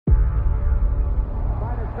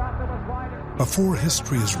Before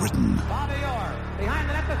history is written,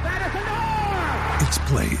 it's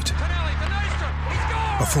played.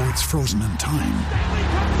 Before it's frozen in time,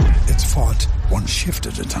 it's fought one shift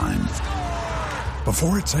at a time.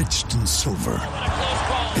 Before it's etched in silver,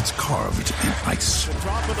 it's carved in ice.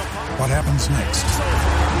 What happens next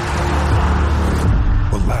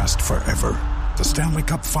will last forever. The Stanley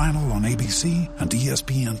Cup Final on ABC and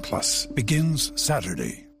ESPN Plus begins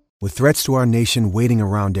Saturday. With threats to our nation waiting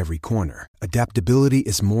around every corner, adaptability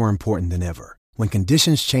is more important than ever. When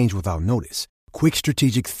conditions change without notice, quick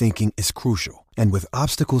strategic thinking is crucial. And with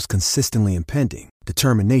obstacles consistently impending,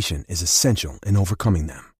 determination is essential in overcoming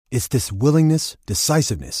them. It's this willingness,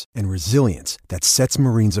 decisiveness, and resilience that sets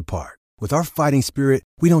Marines apart. With our fighting spirit,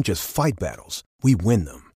 we don't just fight battles, we win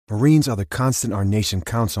them. Marines are the constant our nation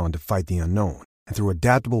counts on to fight the unknown. And through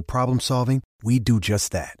adaptable problem solving, we do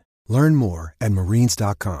just that. Learn more at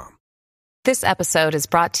marines.com. This episode is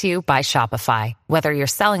brought to you by Shopify. Whether you're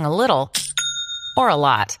selling a little or a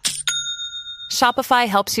lot, Shopify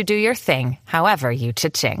helps you do your thing, however you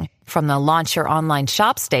cha-ching. From the launch your online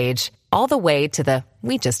shop stage, all the way to the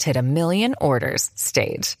we just hit 1 million orders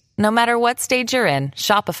stage. No matter what stage you're in,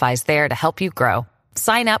 Shopify's there to help you grow.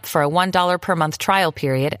 Sign up for a $1 per month trial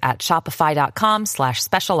period at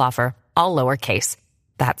shopify.com/special offer, all lowercase.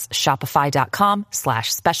 That's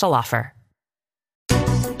shopify.com/special offer.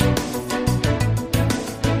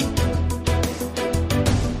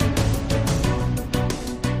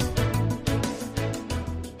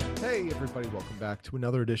 Everybody, welcome back to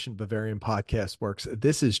another edition of Bavarian Podcast Works.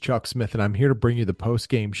 This is Chuck Smith, and I'm here to bring you the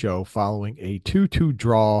post-game show following a 2-2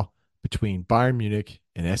 draw between Bayern Munich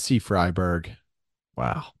and SC Freiburg.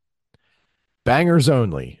 Wow. Bangers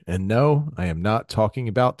only. And no, I am not talking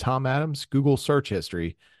about Tom Adams' Google search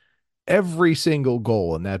history. Every single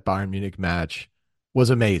goal in that Bayern Munich match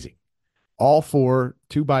was amazing. All four,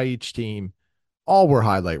 2 by each team. All were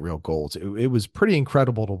highlight reel goals. It was pretty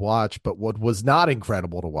incredible to watch, but what was not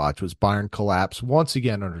incredible to watch was Bayern collapse once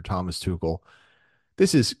again under Thomas Tuchel.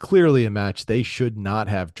 This is clearly a match they should not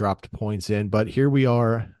have dropped points in, but here we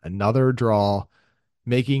are, another draw,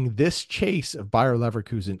 making this chase of Bayer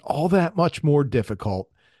Leverkusen all that much more difficult.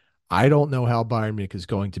 I don't know how Bayern Munich is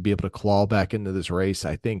going to be able to claw back into this race.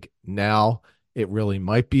 I think now it really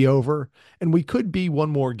might be over, and we could be one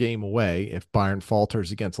more game away if Bayern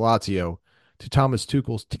falters against Lazio to Thomas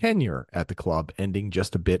Tuchel's tenure at the club ending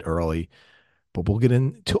just a bit early. But we'll get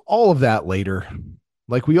into all of that later,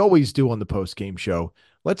 like we always do on the post-game show.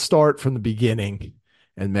 Let's start from the beginning.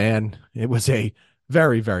 And man, it was a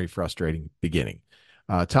very, very frustrating beginning.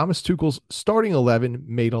 Thomas Tuchel's starting 11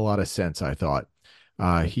 made a lot of sense, I thought.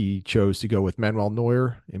 He chose to go with Manuel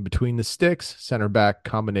Neuer in between the sticks, center back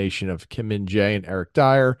combination of Kim Min-jae and Eric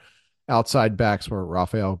Dyer. Outside backs were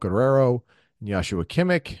Rafael Guerrero, Joshua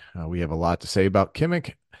Kimmich. We have a lot to say about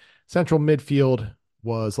Kimmich. Central midfield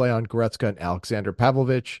was Leon Goretzka and Alexander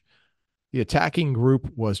Pavlovich. The attacking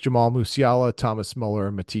group was Jamal Musiala, Thomas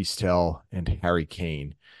Muller, Matisse Tell, and Harry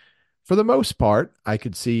Kane. For the most part, I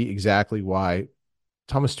could see exactly why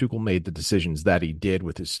Thomas Tuchel made the decisions that he did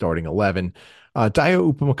with his starting 11.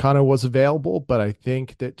 Daya Upamecano was available, but I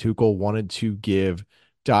think that Tuchel wanted to give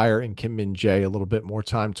Dyer and Kim Min-jae a little bit more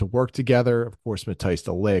time to work together. Of course, Matthijs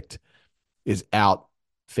de Ligt is out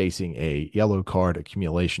facing a yellow card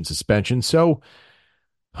accumulation suspension. So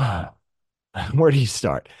where do you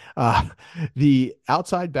start? The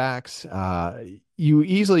outside backs, you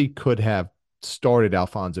easily could have started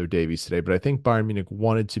Alphonso Davies today, but I think Bayern Munich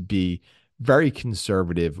wanted to be very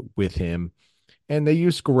conservative with him. And they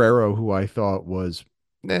used Guerrero, who I thought was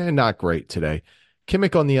not great today.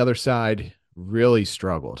 Kimmich on the other side really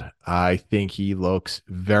struggled. I think he looks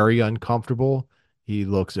very uncomfortable. He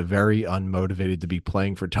looks very unmotivated to be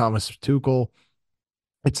playing for Thomas Tuchel.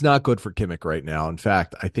 It's not good for Kimmich right now. In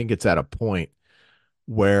fact, I think it's at a point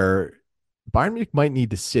where Bayern Munich might need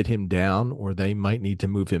to sit him down, or they might need to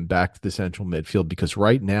move him back to the central midfield, because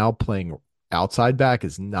right now playing outside back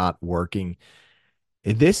is not working.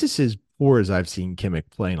 This is as poor as I've seen Kimmich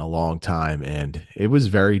play in a long time, and it was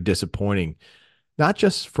very disappointing, not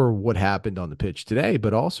just for what happened on the pitch today,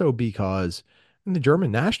 but also because the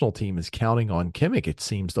German national team is counting on Kimmich, it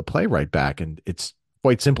seems, to play right back, and it's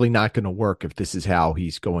quite simply not going to work if this is how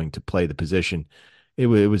he's going to play the position. It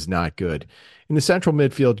was not good. In the central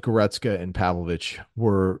midfield, Goretzka and Pavlovich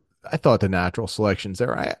were, I thought, the natural selections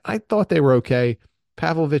there. I thought they were okay.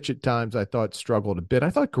 Pavlovich at times I thought struggled a bit. I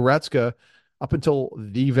thought Goretzka, up until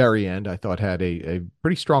the very end, I thought had a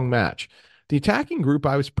pretty strong match. The attacking group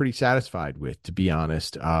I was pretty satisfied with, to be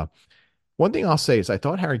honest. One thing I'll say is I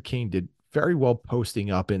thought Harry Kane did very well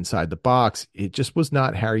posting up inside the box. It just was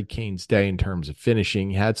not Harry Kane's day in terms of finishing.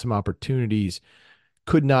 He had some opportunities,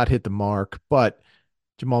 could not hit the mark, but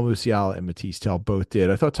Jamal Musiala and Matisse Tell both did.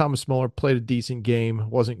 I thought Thomas Muller played a decent game.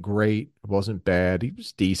 Wasn't great, wasn't bad. He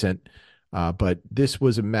was decent. But this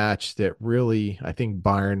was a match that really, I think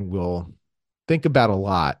Bayern will think about a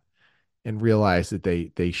lot and realize that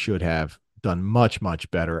they should have done much, much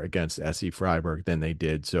better against SC Freiburg than they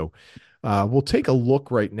did. So we'll take a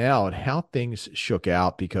look right now at how things shook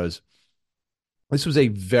out, because this was a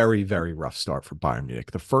very, very rough start for Bayern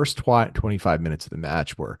Munich. The first 25 minutes of the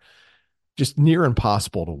match were just near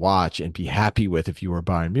impossible to watch and be happy with if you were a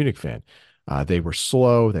Bayern Munich fan. They were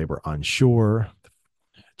slow. They were unsure.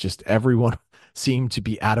 Just everyone seemed to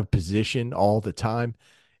be out of position all the time.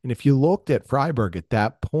 And if you looked at Freiburg at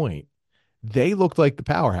that point, they looked like the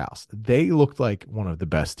powerhouse. They looked like one of the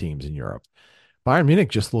best teams in Europe. Bayern Munich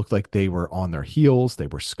just looked like they were on their heels. They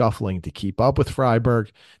were scuffling to keep up with Freiburg.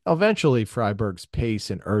 Now, eventually, Freiburg's pace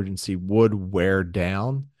and urgency would wear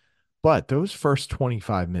down, but those first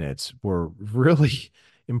 25 minutes were really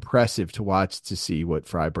impressive to watch, to see what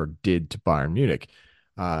Freiburg did to Bayern Munich.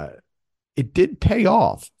 It did pay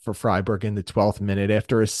off for Freiburg in the 12th minute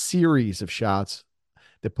after a series of shots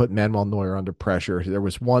that put Manuel Neuer under pressure. There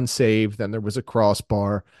was one save, then there was a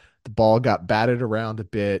crossbar. The ball got batted around a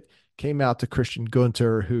bit, came out to Christian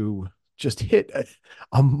Gunter, who just hit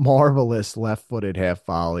a marvelous left-footed half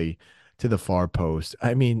volley to the far post.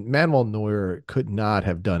 I mean, Manuel Neuer could not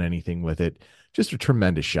have done anything with it. Just a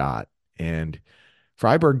tremendous shot. And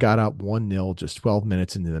Freiburg got up 1-0 just 12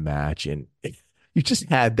 minutes into the match, and you just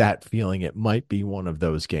had that feeling it might be one of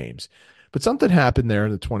those games. But something happened there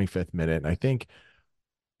in the 25th minute, and I think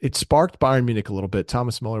it sparked Bayern Munich a little bit.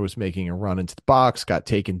 Thomas Muller was making a run into the box, got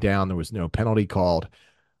taken down. There was no penalty called.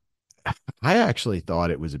 I actually thought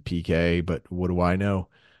it was a PK, but what do I know?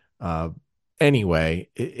 Anyway,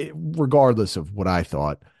 regardless of what I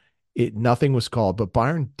thought, nothing was called, but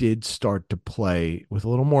Bayern did start to play with a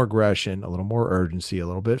little more aggression, a little more urgency, a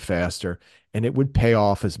little bit faster, and it would pay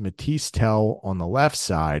off as Matisse Tell on the left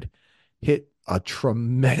side hit a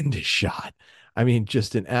tremendous shot. I mean,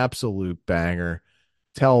 just an absolute banger.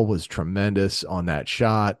 Tell was tremendous on that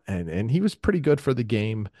shot, and he was pretty good for the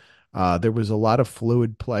game. There was a lot of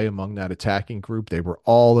fluid play among that attacking group. They were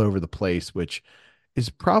all over the place, which is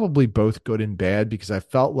probably both good and bad, because I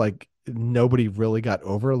felt like nobody really got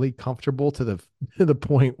overly comfortable to the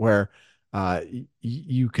point where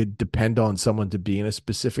you could depend on someone to be in a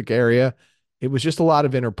specific area. It was just a lot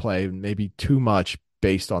of interplay, maybe too much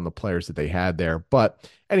based on the players that they had there. But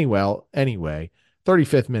anyway,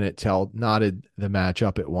 35th minute, Tell knotted the match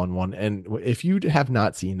up at 1-1. And if you have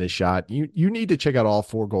not seen this shot, you need to check out all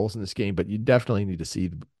 4 goals in this game, but you definitely need to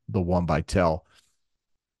see the one by Tell.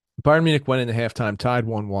 Bayern Munich went into halftime, tied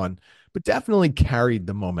 1-1, but definitely carried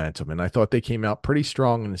the momentum. And I thought they came out pretty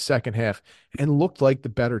strong in the second half and looked like the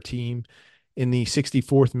better team. In the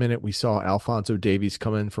 64th minute, we saw Alphonso Davies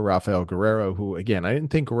come in for Rafael Guerreiro, who, again, I didn't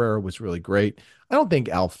think Guerreiro was really great. I don't think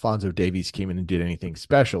Alphonso Davies came in and did anything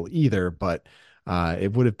special either, but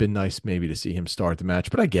it would have been nice maybe to see him start the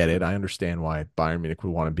match. But I get it. I understand why Bayern Munich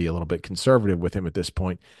would want to be a little bit conservative with him at this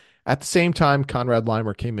point. At the same time, Konrad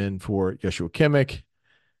Laimer came in for Joshua Kimmich,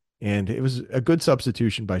 and it was a good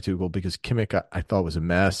substitution by Tuchel, because Kimmich I thought was a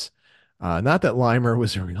mess. Not that Laimer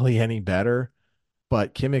was really any better,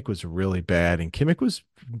 but Kimmich was really bad, and Kimmich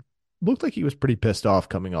looked like he was pretty pissed off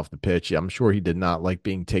coming off the pitch. I'm sure he did not like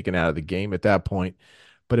being taken out of the game at that point,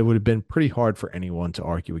 but it would have been pretty hard for anyone to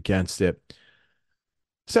argue against it.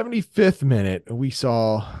 75th minute, we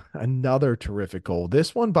saw another terrific goal,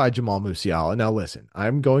 this one by Jamal Musiala. Now listen,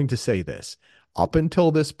 I'm going to say this. Up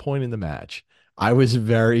until this point in the match, I was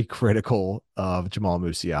very critical of Jamal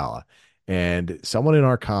Musiala, and someone in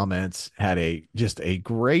our comments had just a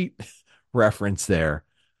great reference there.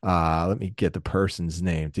 Let me get the person's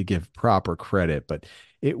name to give proper credit, but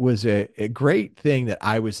it was a great thing that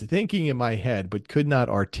I was thinking in my head, but could not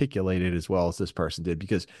articulate it as well as this person did,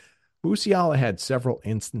 because Musiala had several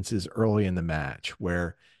instances early in the match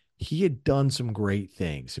where he had done some great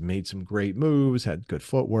things and made some great moves, had good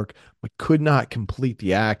footwork, but could not complete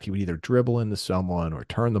the act. He would either dribble into someone or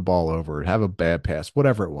turn the ball over or have a bad pass,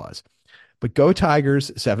 whatever it was. But Go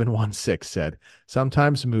Tigers 716 said,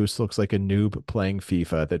 sometimes Moose looks like a noob playing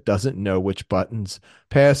FIFA that doesn't know which buttons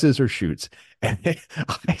passes or shoots. And I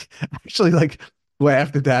actually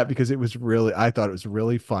laughed at that, because I thought it was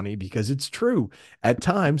really funny, because it's true. At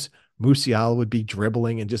times, Musiala would be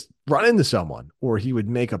dribbling and just run into someone, or he would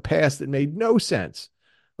make a pass that made no sense,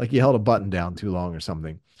 like he held a button down too long or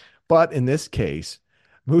something. But in this case,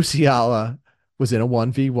 Musiala was in a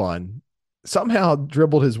 1v1. somehow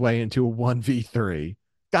dribbled his way into a 1v3,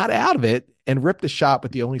 got out of it, and ripped the shot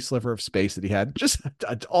with the only sliver of space that he had. Just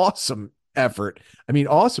an awesome effort. I mean,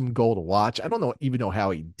 awesome goal to watch. I don't even know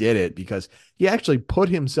how he did it, because he actually put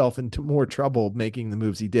himself into more trouble making the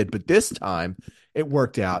moves he did. But this time it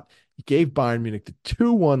worked out. He gave Bayern Munich the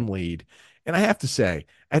 2-1 lead. And I have to say,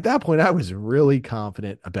 at that point, I was really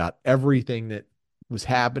confident about everything that was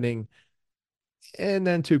happening. And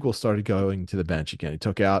then Tuchel started going to the bench again. He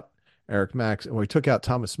took out he took out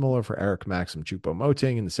Thomas Muller for Eric Maxim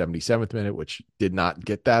Choupo-Moting in the 77th minute, which did not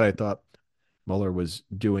get that. I thought Muller was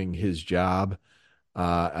doing his job.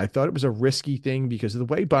 I thought it was a risky thing because of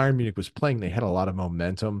the way Bayern Munich was playing. They had a lot of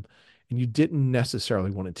momentum, and you didn't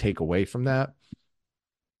necessarily want to take away from that.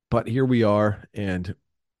 But here we are, and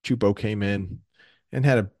Choupo came in and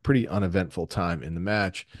had a pretty uneventful time in the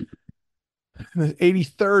match. In the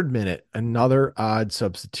 83rd minute, another odd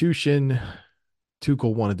substitution.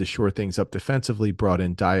 Tuchel wanted to shore things up defensively, brought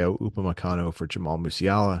in Dio Upamecano for Jamal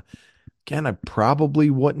Musiala. Again, I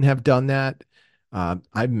probably wouldn't have done that.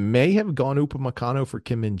 I may have gone Upamecano for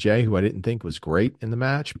Kim Min-jae, who I didn't think was great in the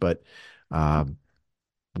match, but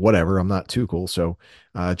whatever. I'm not Tuchel. So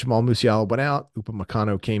Jamal Musiala went out.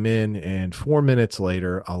 Upamecano came in, and 4 minutes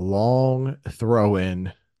later, a long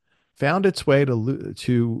throw-in found its way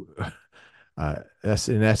to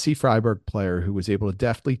an SC Freiburg player who was able to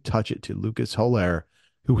deftly touch it to Lucas Holler,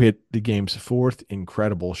 who hit the game's fourth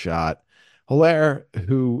incredible shot. Holler,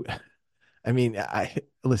 who, I mean,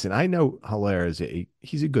 I know Holler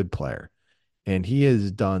he's a good player, and he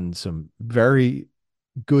has done some very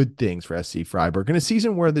good things for SC Freiburg in a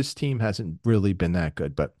season where this team hasn't really been that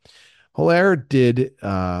good. But Holler did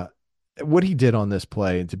what he did on this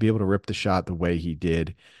play, and to be able to rip the shot the way he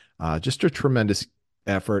did, just a tremendous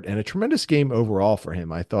effort and a tremendous game overall for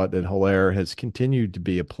him. I thought that Haller has continued to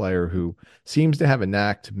be a player who seems to have a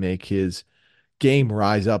knack to make his game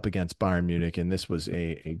rise up against Bayern Munich, and this was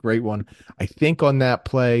a great one. I think on that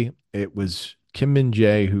play, it was Kim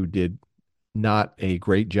Min-jae who did not a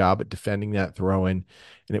great job at defending that throw-in,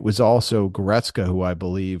 and it was also Goretzka who I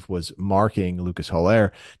believe was marking Lucas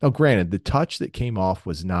Haller. Now, granted, the touch that came off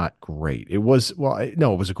was not great. It was, it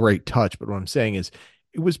was a great touch, but what I'm saying is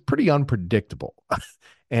it was pretty unpredictable.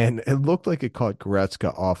 And it looked like it caught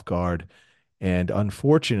Goretzka off guard. And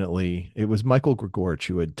unfortunately, it was Michael Grigorich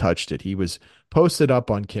who had touched it. He was posted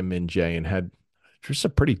up on Kim Min-jae and had just a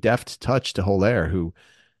pretty deft touch to Haller, who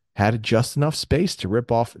had just enough space to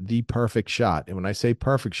rip off the perfect shot. And when I say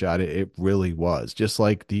perfect shot, it really was. Just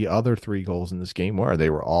like the other 3 goals in this game were. They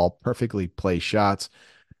were all perfectly placed shots.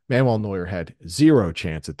 Manuel Neuer had zero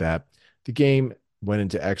chance at that. The game went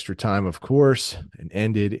into extra time, of course, and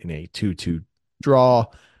ended in a 2-2 draw.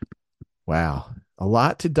 Wow. A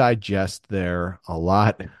lot to digest there. A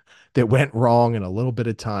lot that went wrong in a little bit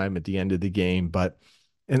of time at the end of the game. But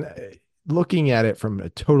looking at it from a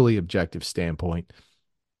totally objective standpoint,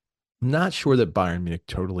 I'm not sure that Bayern Munich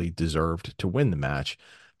totally deserved to win the match,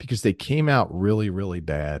 because they came out really, really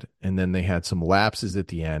bad. And then they had some lapses at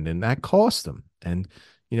the end, and that cost them. And,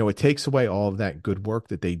 it takes away all of that good work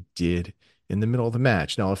that they did in the middle of the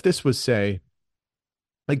match. Now, if this was, say,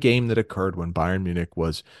 a game that occurred when Bayern Munich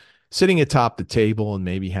was sitting atop the table and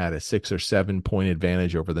maybe had a 6 or 7 point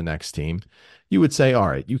advantage over the next team, you would say, all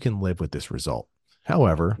right, you can live with this result.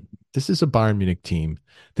 However, this is a Bayern Munich team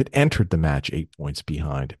that entered the match 8 points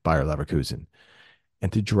behind Bayer Leverkusen.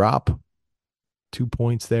 And to drop 2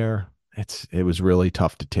 points there, it was really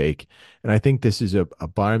tough to take. And I think this is a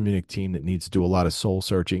Bayern Munich team that needs to do a lot of soul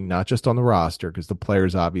searching, not just on the roster, because the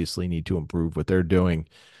players obviously need to improve what they're doing.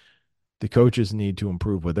 The coaches need to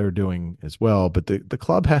improve what they're doing as well. But the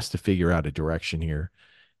club has to figure out a direction here.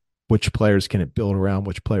 Which players can it build around?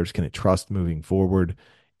 Which players can it trust moving forward?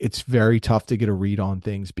 It's very tough to get a read on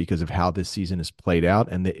things because of how this season has played out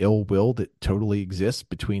and the ill will that totally exists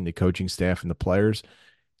between the coaching staff and the players.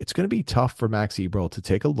 It's going to be tough for Max Eberl to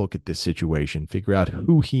take a look at this situation, figure out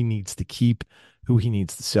who he needs to keep, who he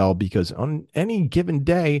needs to sell, because on any given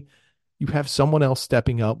day, you have someone else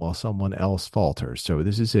stepping up while someone else falters. So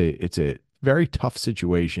it's a very tough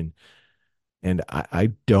situation. And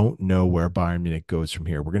I don't know where Bayern Munich goes from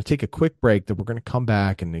here. We're going to take a quick break, then we're going to come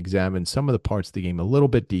back and examine some of the parts of the game a little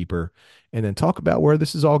bit deeper, and then talk about where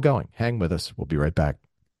this is all going. Hang with us. We'll be right back.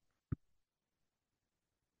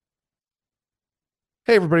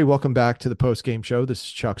 Hey, everybody. Welcome back to the Postgame Show. This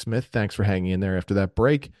is Chuck Smith. Thanks for hanging in there after that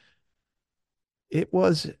break. It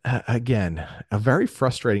was, again, a very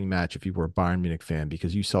frustrating match if you were a Bayern Munich fan,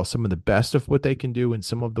 because you saw some of the best of what they can do and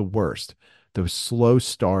some of the worst. Those slow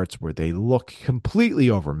starts where they look completely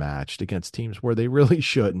overmatched against teams where they really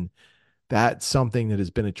shouldn't. That's something that has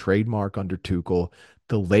been a trademark under Tuchel.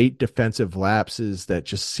 the late defensive lapses that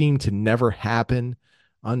just seem to never happen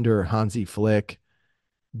under Hansi Flick.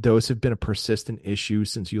 Those have been a persistent issue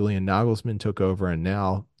since Julian Nagelsmann took over, and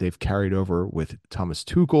now they've carried over with Thomas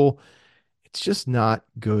Tuchel. It's just not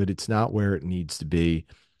good. It's not where it needs to be.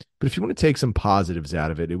 But if you want to take some positives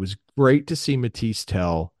out of it, it was great to see Matisse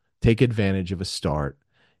Tell take advantage of a start.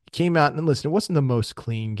 He came out and listen, it wasn't the most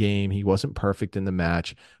clean game. He wasn't perfect in the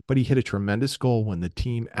match, but he hit a tremendous goal when the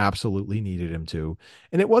team absolutely needed him to.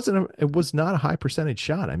 And it was not a high percentage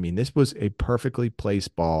shot. I mean, this was a perfectly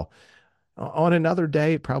placed ball. On another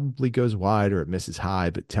day, it probably goes wide or it misses high,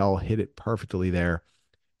 but Tell hit it perfectly there.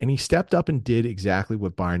 And he stepped up and did exactly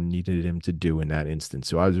what Bayern needed him to do in that instance.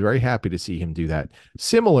 So I was very happy to see him do that.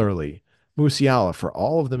 Similarly, Musiala, for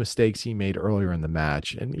all of the mistakes he made earlier in the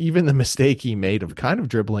match, and even the mistake he made of kind of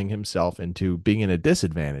dribbling himself into being in a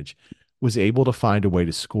disadvantage, was able to find a way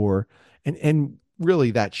to score. And really,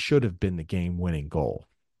 that should have been the game-winning goal.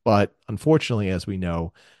 But unfortunately, as we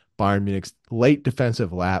know, Bayern Munich's late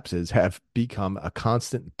defensive lapses have become a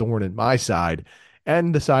constant thorn in my side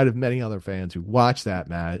and the side of many other fans who watch that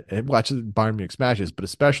match and watch Bayern Munich's matches, but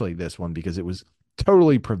especially this one because it was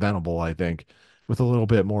totally preventable, I think, with a little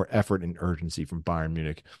bit more effort and urgency from Bayern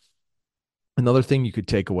Munich. Another thing you could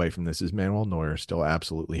take away from this is Manuel Neuer still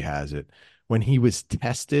absolutely has it. When he was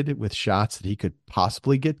tested with shots that he could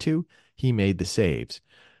possibly get to, he made the saves.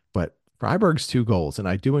 But Freiburg's 2 goals, and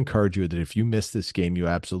I do encourage you that if you missed this game, you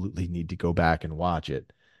absolutely need to go back and watch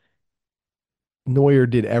it. Neuer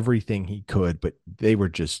did everything he could, but they were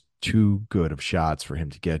just too good of shots for him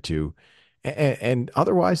to get to. And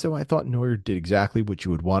otherwise, though, I thought Neuer did exactly what you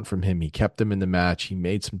would want from him. He kept them in the match. He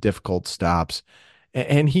made some difficult stops.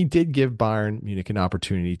 And he did give Bayern Munich an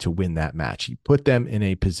opportunity to win that match. He put them in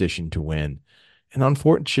a position to win. And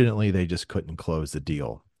unfortunately, they just couldn't close the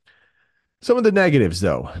deal. Some of the negatives,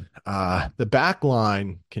 though. The back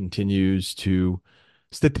line continues to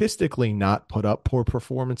statistically not put up poor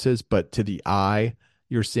performances, but to the eye,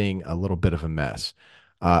 you're seeing a little bit of a mess.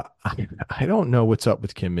 I don't know what's up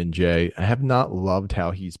with Kim Min-jae. I have not loved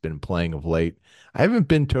how he's been playing of late. I haven't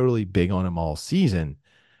been totally big on him all season,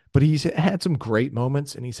 but he's had some great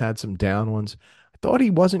moments and he's had some down ones. I thought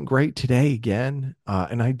he wasn't great today again,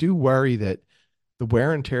 and I do worry that the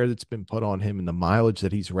wear and tear that's been put on him and the mileage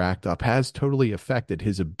that he's racked up has totally affected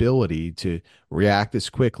his ability to react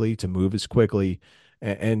as quickly, to move as quickly,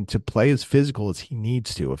 and to play as physical as he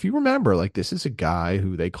needs to. If you remember, like this is a guy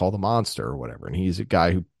who they call the monster or whatever, and he's a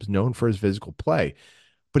guy who's known for his physical play,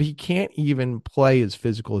 but he can't even play as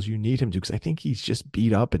physical as you need him to because I think he's just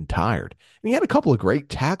beat up and tired. And he had a couple of great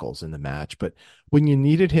tackles in the match, but when you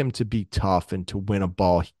needed him to be tough and to win a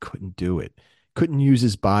ball, he couldn't do it. Couldn't use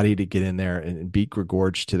his body to get in there and beat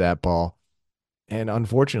Grigorj to that ball. And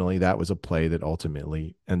unfortunately, that was a play that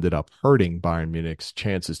ultimately ended up hurting Bayern Munich's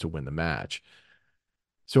chances to win the match.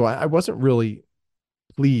 So I wasn't really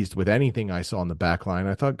pleased with anything I saw in the back line.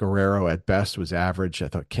 I thought Guerrero at best was average. I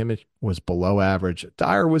thought Kimmich was below average.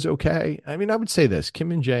 Dyer was okay. I mean, I would say this. Kim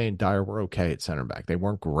Min-jae and Dyer were okay at center back. They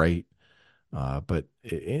weren't great. But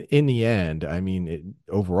in the end, I mean,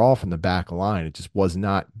 overall from the back line, it just was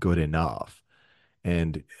not good enough.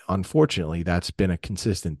 And unfortunately, that's been a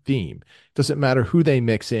consistent theme. It doesn't matter who they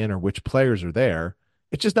mix in or which players are there.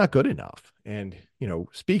 It's just not good enough. And,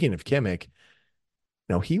 speaking of Kimmich,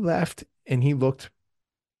 he left and he looked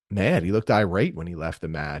mad. He looked irate when he left the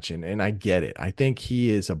match. And I get it. I think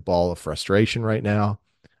he is a ball of frustration right now.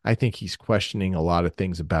 I think he's questioning a lot of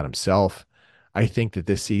things about himself. I think that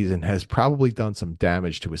this season has probably done some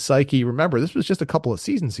damage to his psyche. Remember, this was just a couple of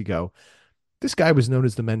seasons ago. This guy was known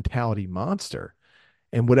as the mentality monster.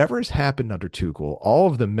 And whatever has happened under Tuchel, all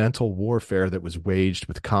of the mental warfare that was waged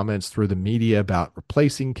with comments through the media about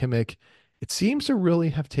replacing Kimmich, it seems to really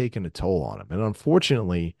have taken a toll on him. And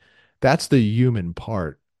unfortunately, that's the human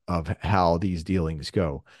part of how these dealings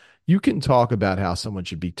go. You can talk about how someone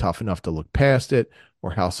should be tough enough to look past it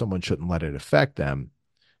or how someone shouldn't let it affect them,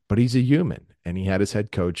 but he's a human. And he had his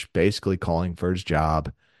head coach basically calling for his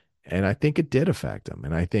job. And I think it did affect him.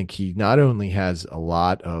 And I think he not only has a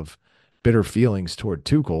lot of bitter feelings toward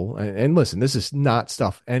Tuchel. And listen, this is not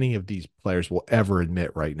stuff any of these players will ever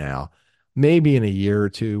admit right now. Maybe in a year or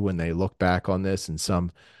two when they look back on this and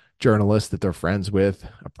some journalist that they're friends with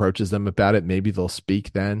approaches them about it, maybe they'll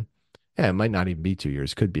speak then. Yeah, it might not even be 2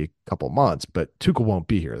 years. Could be a couple months, but Tuchel won't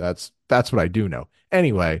be here. That's what I do know.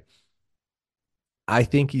 Anyway, I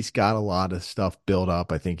think he's got a lot of stuff built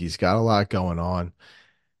up. I think he's got a lot going on.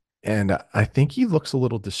 And I think he looks a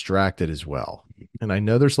little distracted as well. And I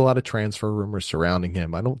know there's a lot of transfer rumors surrounding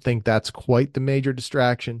him. I don't think that's quite the major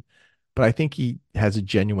distraction, but I think he has a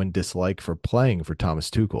genuine dislike for playing for Thomas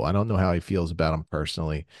Tuchel. I don't know how he feels about him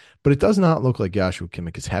personally, but it does not look like Joshua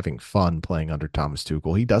Kimmich is having fun playing under Thomas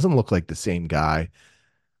Tuchel. He doesn't look like the same guy.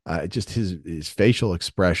 Just his facial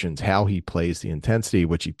expressions, how he plays, the intensity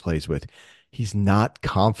which he plays with. He's not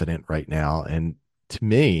confident right now. And to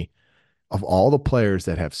me, of all the players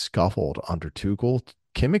that have scuffled under Tuchel,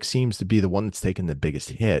 Kimmich seems to be the one that's taken the biggest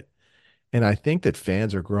hit. And I think that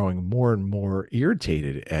fans are growing more and more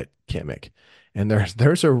irritated at Kimmich. And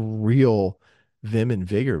there's a real vim and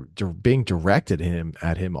vigor being directed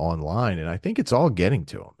at him online. And I think it's all getting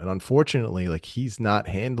to him. And unfortunately, like he's not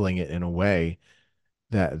handling it in a way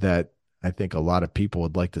that I think a lot of people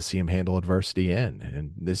would like to see him handle adversity in.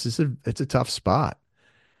 And it's a tough spot.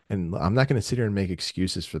 And I'm not going to sit here and make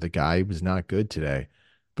excuses for the guy. He was not good today.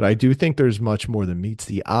 But I do think there's much more than meets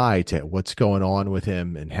the eye to what's going on with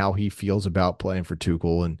him and how he feels about playing for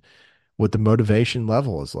Tuchel and what the motivation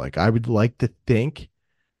level is like. I would like to think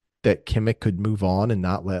that Kimmich could move on and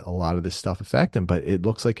not let a lot of this stuff affect him, but it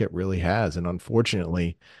looks like it really has. And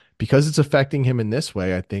unfortunately, because it's affecting him in this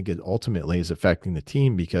way, I think it ultimately is affecting the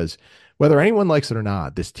team because whether anyone likes it or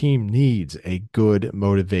not, this team needs a good,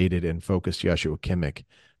 motivated, and focused Joshua Kimmich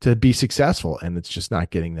to be successful, and it's just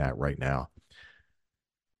not getting that right now.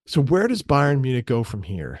 So where does Bayern Munich go from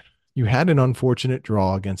here? You had an unfortunate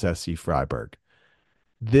draw against SC Freiburg.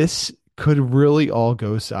 This could really all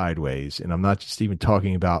go sideways, and I'm not just even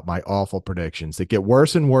talking about my awful predictions that get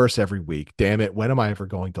worse and worse every week. Damn it, when am I ever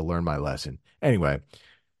going to learn my lesson? Anyway,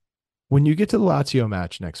 when you get to the Lazio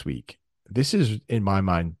match next week, this is, in my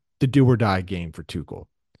mind, the do-or-die game for Tuchel.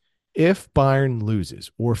 If Bayern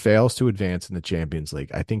loses or fails to advance in the Champions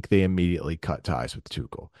League, I think they immediately cut ties with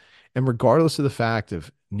Tuchel. And regardless of the fact of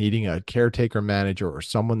needing a caretaker manager or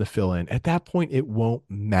someone to fill in, at that point, it won't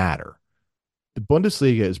matter. The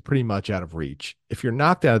Bundesliga is pretty much out of reach. If you're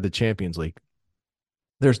knocked out of the Champions League,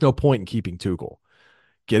 there's no point in keeping Tuchel.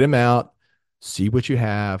 Get him out, see what you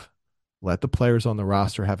have, let the players on the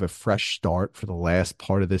roster have a fresh start for the last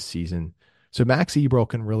part of this season. So Max Eberl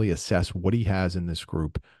can really assess what he has in this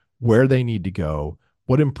group, where they need to go,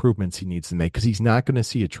 what improvements he needs to make, because he's not going to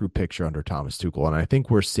see a true picture under Thomas Tuchel. And I think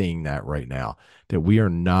we're seeing that right now, that we are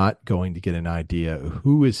not going to get an idea of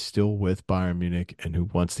who is still with Bayern Munich and who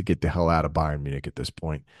wants to get the hell out of Bayern Munich at this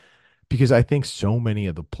point. Because I think so many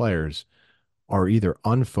of the players are either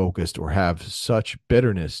unfocused or have such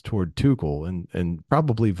bitterness toward Tuchel and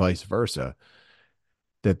probably vice versa,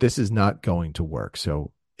 that this is not going to work.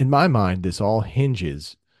 So in my mind, this all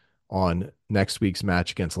hinges on next week's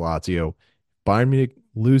match against Lazio. Bayern Munich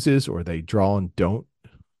loses or they draw and don't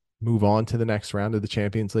move on to the next round of the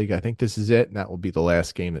Champions League, I think this is it, and that will be the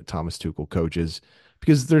last game that Thomas Tuchel coaches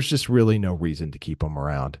because there's just really no reason to keep him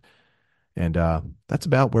around. And that's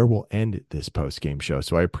about where we'll end this post-game show.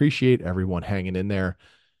 So I appreciate everyone hanging in there.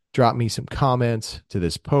 Drop me some comments to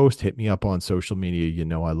this post. Hit me up on social media. You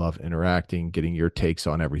know I love interacting, getting your takes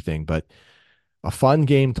on everything. But a fun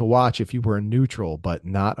game to watch if you were a neutral, but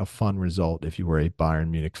not a fun result if you were a Bayern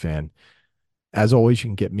Munich fan. As always, you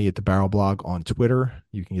can get me at the Barrel Blog on Twitter.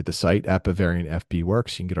 You can get the site at Bavarian FB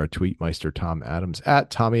Works. You can get our tweetmeister Tom Adams at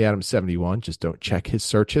TommyAdams71. Just don't check his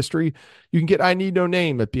search history. You can get I Need No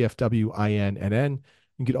Name at BFWINNN. You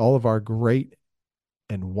can get all of our great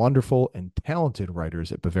and wonderful and talented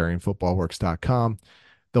writers at BavarianFootballWorks.com.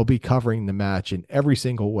 They'll be covering the match in every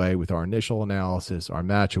single way with our initial analysis, our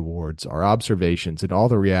match awards, our observations, and all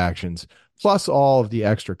the reactions, plus all of the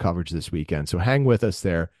extra coverage this weekend. So hang with us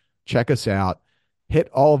there. Check us out. Hit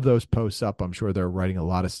all of those posts up. I'm sure they're writing a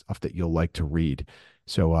lot of stuff that you'll like to read.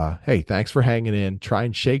 So, hey, thanks for hanging in. Try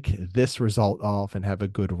and shake this result off and have a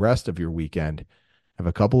good rest of your weekend. Have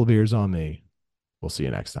a couple of beers on me. We'll see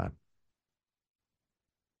you next time.